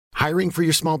Hiring for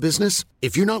your small business?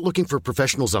 If you're not looking for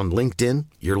professionals on LinkedIn,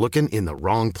 you're looking in the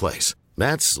wrong place.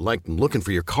 That's like looking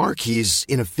for your car keys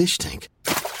in a fish tank.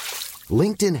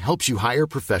 LinkedIn helps you hire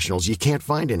professionals you can't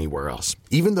find anywhere else,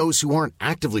 even those who aren't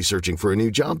actively searching for a new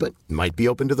job but might be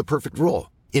open to the perfect role.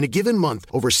 In a given month,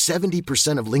 over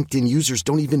 70% of LinkedIn users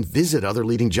don't even visit other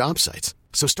leading job sites.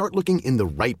 So start looking in the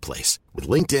right place. With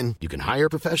LinkedIn, you can hire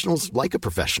professionals like a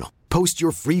professional. Post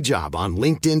your free job on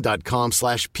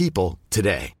linkedin.com/people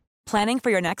today. Planning for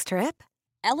your next trip?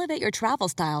 Elevate your travel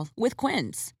style with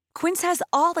Quince. Quince has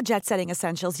all the jet-setting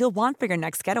essentials you'll want for your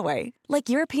next getaway, like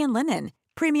European linen,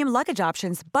 premium luggage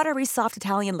options, buttery soft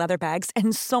Italian leather bags,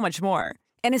 and so much more.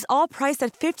 And is all priced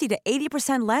at 50 to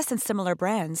 80% less than similar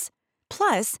brands.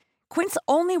 Plus, Quince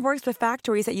only works with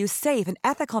factories that use safe and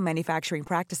ethical manufacturing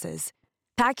practices.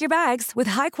 Pack your bags with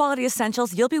high-quality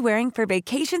essentials you'll be wearing for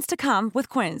vacations to come with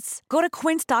Quince. Go to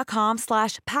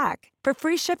quince.com/pack for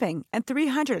free shipping and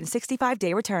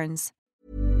 365-day returns.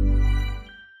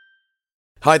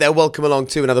 Hi there, welcome along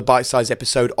to another bite-sized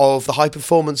episode of the High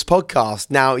Performance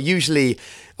Podcast. Now, usually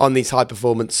on these High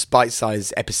Performance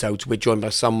bite-sized episodes, we're joined by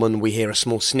someone, we hear a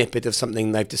small snippet of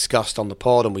something they've discussed on the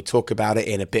pod and we talk about it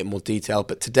in a bit more detail.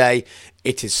 But today,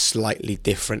 it is slightly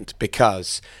different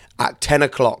because at 10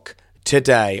 o'clock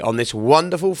today, on this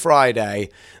wonderful Friday,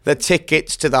 the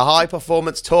tickets to the High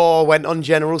Performance Tour went on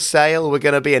general sale. We're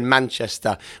going to be in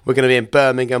Manchester, we're going to be in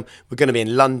Birmingham, we're going to be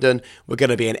in London, we're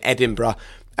going to be in Edinburgh.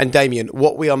 And Damien,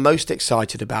 what we are most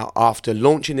excited about after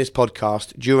launching this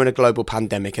podcast during a global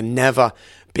pandemic and never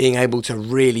being able to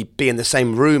really be in the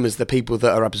same room as the people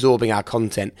that are absorbing our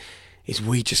content is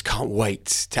we just can't wait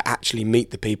to actually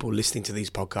meet the people listening to these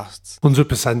podcasts.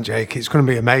 100%, Jake. It's going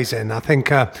to be amazing. I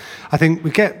think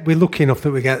we're lucky enough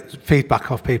that we get feedback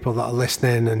of people that are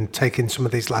listening and taking some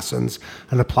of these lessons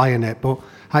and applying it. But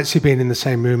actually being in the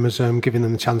same room as them, giving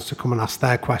them the chance to come and ask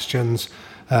their questions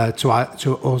to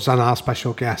us and our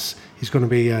special guests is going to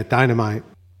be dynamite.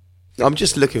 I'm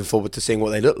just looking forward to seeing what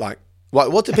they look like.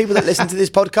 What do people that listen to this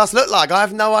podcast look like? I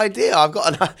have no idea. I've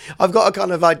got a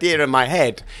kind of idea in my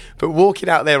head, but walking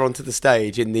out there onto the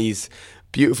stage in these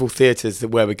beautiful theatres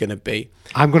where we're going to be.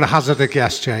 I'm going to hazard a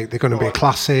guess, Jake. They're going to be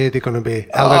classy. They're going to be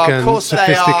elegant,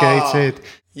 sophisticated.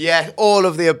 Yeah, all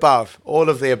of the above. All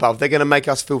of the above. They're going to make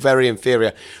us feel very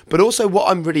inferior. But also what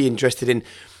I'm really interested in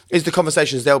is the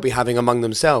conversations they'll be having among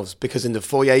themselves, because in the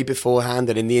foyer beforehand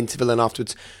and in the interval and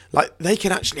afterwards, like, they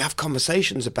can actually have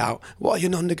conversations about what are your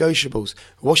non-negotiables,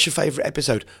 what's your favourite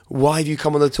episode, why have you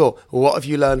come on the tour, what have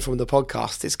you learned from the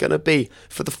podcast. It's going to be,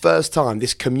 for the first time,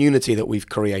 this community that we've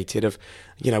created of,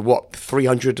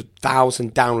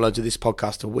 300,000 downloads of this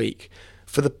podcast a week.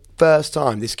 For the first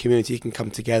time, this community can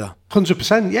come together.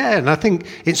 100%, yeah. And I think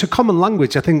it's a common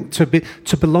language. I think to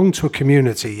belong to a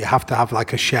community, you have to have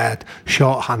like a shared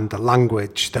shorthand, a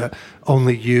language that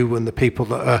only you and the people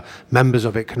that are members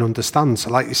of it can understand.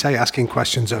 So like you say, asking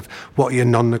questions of what are your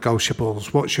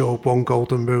non-negotiables, what's your one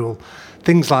golden rule,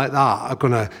 things like that are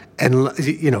going to,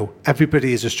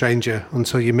 everybody is a stranger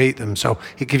until you meet them. So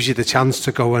it gives you the chance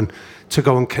to go and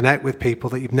connect with people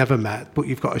that you've never met, but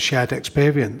you've got a shared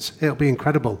experience. It'll be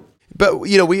incredible. But,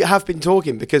 we have been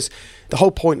talking because the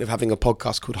whole point of having a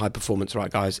podcast called High Performance,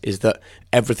 right, guys, is that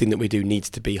everything that we do needs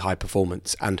to be high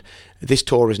performance. And this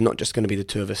tour is not just going to be the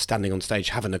two of us standing on stage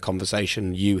having a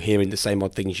conversation, you hearing the same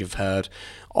odd things you've heard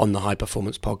on the High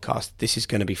Performance Podcast. This is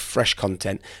going to be fresh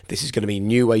content. This is going to be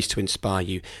new ways to inspire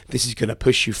you. This is going to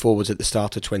push you forwards at the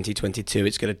start of 2022.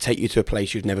 It's going to take you to a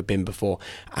place you've never been before.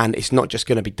 And it's not just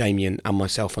going to be Damien and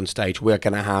myself on stage. We're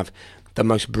going to have the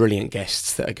most brilliant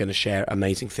guests that are going to share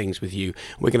amazing things with you.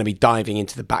 We're going to be diving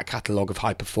into the back catalogue of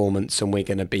high performance, and we're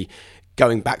going to be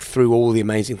going back through all the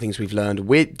amazing things we've learned.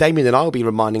 Damien and I will be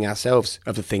reminding ourselves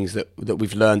of the things that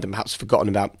we've learned and perhaps forgotten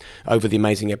about over the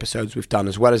amazing episodes we've done.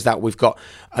 As well as that, we've got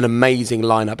an amazing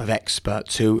lineup of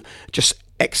experts who just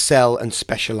excel and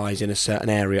specialize in a certain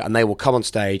area, and they will come on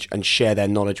stage and share their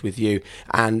knowledge with you.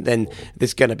 And then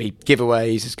there's going to be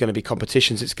giveaways, there's going to be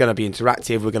competitions, it's going to be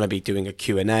interactive. We're going to be doing a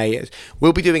Q&A.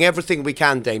 We'll be doing everything we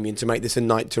can, Damien, to make this a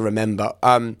night to remember.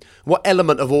 What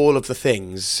element of all of the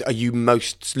things are you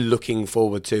most looking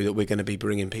forward to that we're going to be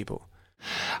bringing people?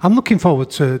 I'm looking forward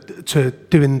to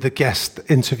doing the guest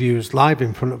interviews live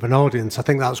in front of an audience. I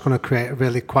think that's going to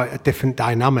create quite a different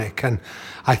dynamic, and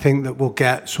I think that we'll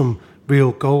get some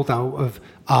real gold out of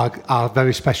our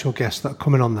very special guests that are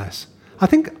coming on this. I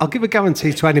think I'll give a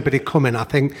guarantee to anybody coming. I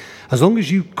think as long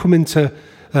as you come into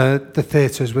the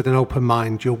theatres with an open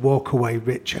mind, you'll walk away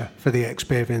richer for the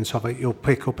experience of it. You'll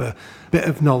pick up a bit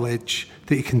of knowledge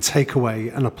that you can take away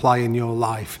and apply in your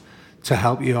life to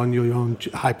help you on your own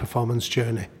high performance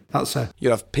journey.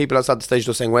 You'll have people outside the stage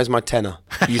door saying, "Where's my tenner?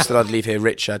 You said I'd leave here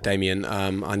richer, Damien.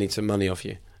 I need some money off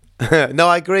you." No,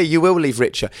 I agree. You will leave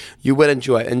richer. You will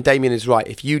enjoy it. And Damien is right.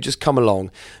 If you just come along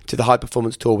to the High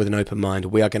Performance Tour with an open mind,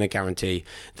 we are going to guarantee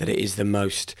that it is the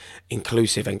most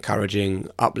inclusive, encouraging,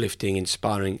 uplifting,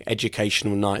 inspiring,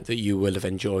 educational night that you will have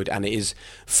enjoyed. And it is,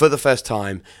 for the first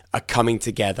time, a coming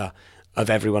together of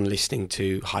everyone listening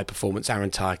to High Performance, our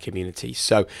entire community.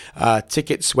 So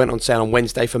tickets went on sale on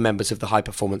Wednesday for members of the High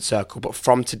Performance Circle, but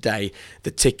from today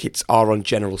the tickets are on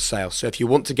general sale. So if you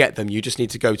want to get them, you just need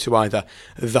to go to either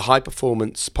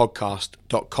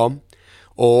thehighperformancepodcast.com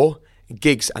or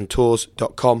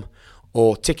gigsandtours.com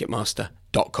or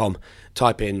ticketmaster.com.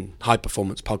 Type in High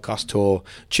Performance Podcast Tour,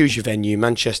 choose your venue,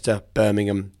 Manchester,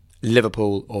 Birmingham,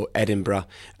 Liverpool or Edinburgh,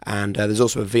 and there's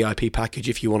also a VIP package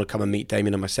if you want to come and meet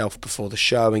Damien and myself before the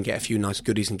show and get a few nice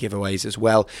goodies and giveaways as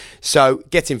well. So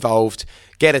get involved,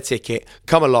 get a ticket,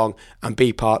 come along and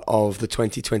be part of the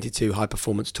 2022 High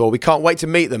Performance Tour. We can't wait to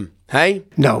meet them. Hey?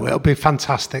 No, it'll be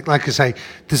fantastic. Like I say,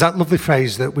 there's that lovely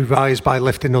phrase that we rise by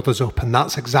lifting others up, and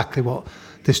that's exactly what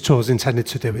this tour is intended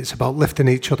to do. It's about lifting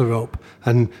each other up,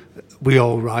 and we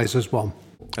all rise as one.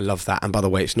 I love that. And by the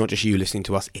way, it's not just you listening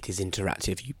to us, it is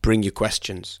interactive. You bring your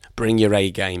questions, bring your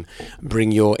A game,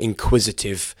 bring your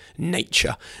inquisitive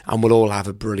nature, and we'll all have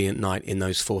a brilliant night in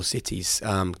those 4 cities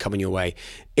coming your way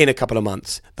in a couple of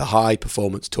months. The High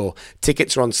Performance Tour.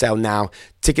 Tickets are on sale now.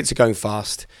 Tickets are going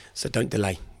fast, so don't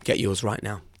delay. Get yours right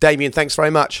now. Damien, thanks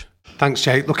very much. Thanks,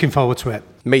 Jake. Looking forward to it.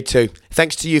 Me too.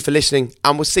 Thanks to you for listening,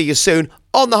 and we'll see you soon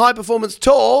on the High Performance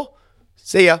Tour.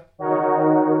 See ya.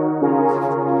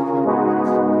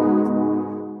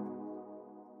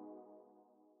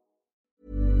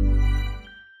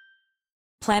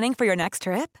 Planning for your next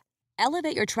trip?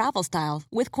 Elevate your travel style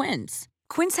with Quince.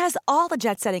 Quince has all the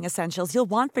jet-setting essentials you'll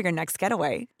want for your next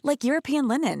getaway, like European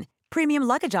linen, premium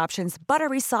luggage options,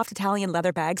 buttery soft Italian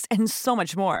leather bags, and so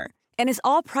much more. And is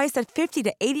all priced at 50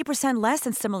 to 80% less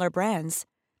than similar brands.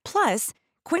 Plus,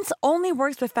 Quince only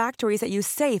works with factories that use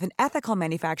safe and ethical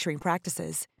manufacturing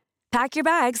practices. Pack your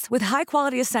bags with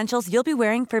high-quality essentials you'll be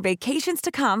wearing for vacations to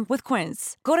come with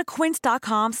Quince. Go to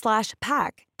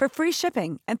quince.com/pack for free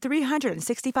shipping and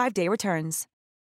 365-day returns.